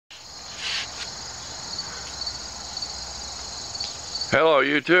Hello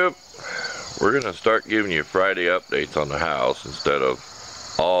YouTube. We're going to start giving you Friday updates on the house instead of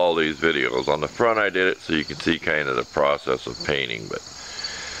all these videos. On the front I did it so you can see kind of the process of painting, but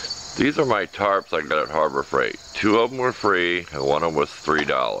these are my tarps I got at Harbor Freight. 2 of them were free and 1 of them was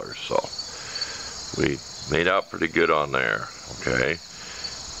 $3, so we made out pretty good on there. Okay,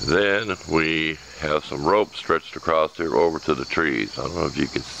 then we have some rope stretched across here over to the trees. I don't know if you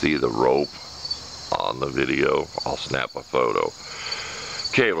can see the rope on the video. I'll snap a photo.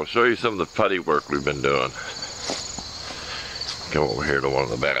 Okay, we'll show you some of the putty work we've been doing. Come over here to one of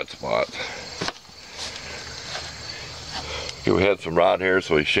the bad spots. Okay, we had some rod here,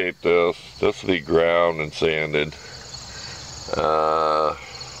 so we shaped this. This will be ground and sanded. That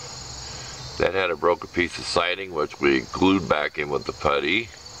had a broken piece of siding, which we glued back in with the putty.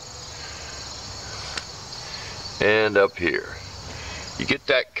 And up here, you get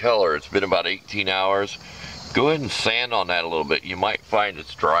that color. It's been about 18 hours. Go ahead and sand on that a little bit. You might find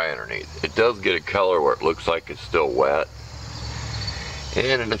it's dry underneath. It does get a color where it looks like it's still wet.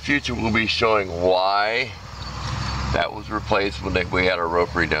 And in the future we'll be showing why that was replaced when we had our roof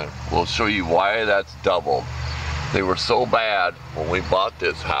redone. We'll show you why that's doubled. They were so bad when we bought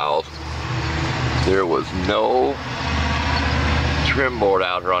this house. There was no trim board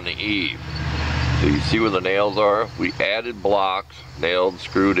out here on the eave. So you see where the nails are? We added blocks, nailed,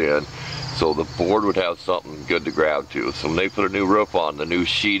 screwed in, so the board would have something good to grab to. So when they put a new roof on, the new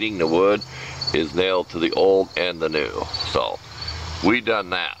sheeting, the wood, is nailed to the old and the new. So we done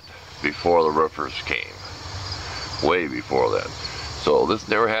that before the roofers came. Way before then. So this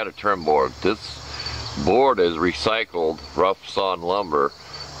never had a trim board. This board is recycled rough sawn lumber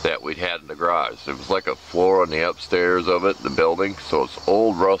that we'd had in the garage. It was like a floor on the upstairs of it, the building. So it's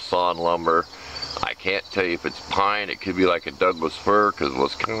old rough sawn lumber. I can't tell you if it's pine. It could be like a Douglas fir because it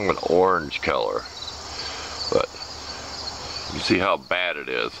was kind of an orange color. But you see how bad it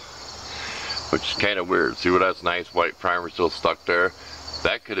is, which is kind of weird. See where that's nice white primer still stuck there?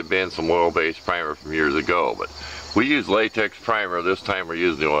 That could have been some oil-based primer from years ago, but we use latex primer. This time we're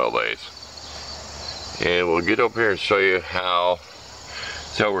using the oil base. And we'll get up here and show you how,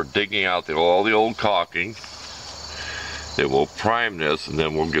 so we're digging out all the old caulking. Then we'll prime this, and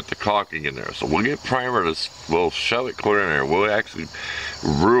then we'll get the caulking in there. So we'll get primer, we'll shove it clear in there. We'll actually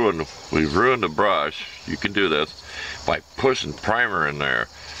we've ruined the brush. You can do this by pushing primer in there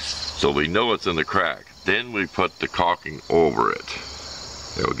so we know it's in the crack. Then we put the caulking over it.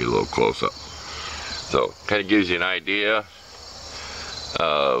 There, we'll get a little close up. So kind of gives you an idea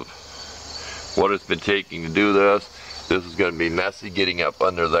of what it's been taking to do this. This is going to be messy getting up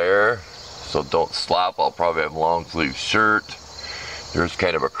under there. So don't slop. I'll probably have a long sleeve shirt. There's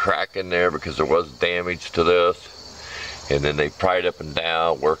kind of a crack in there because there was damage to this. And then they pried up and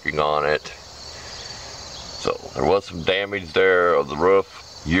down working on it. So there was some damage there of the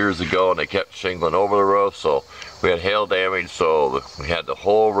roof years ago, and they kept shingling over the roof. So we had hail damage, so we had the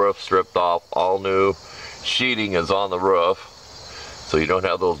whole roof stripped off. All new sheeting is on the roof, so you don't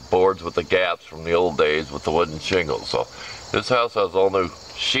have those boards with the gaps from the old days with the wooden shingles. So this house has all new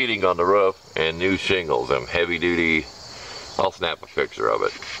sheeting on the roof and new shingles. Them heavy duty. I'll snap a picture of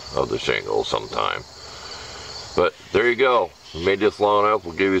it, of the shingles sometime. But there you go. We made this long enough.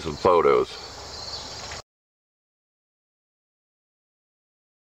 We'll give you some photos.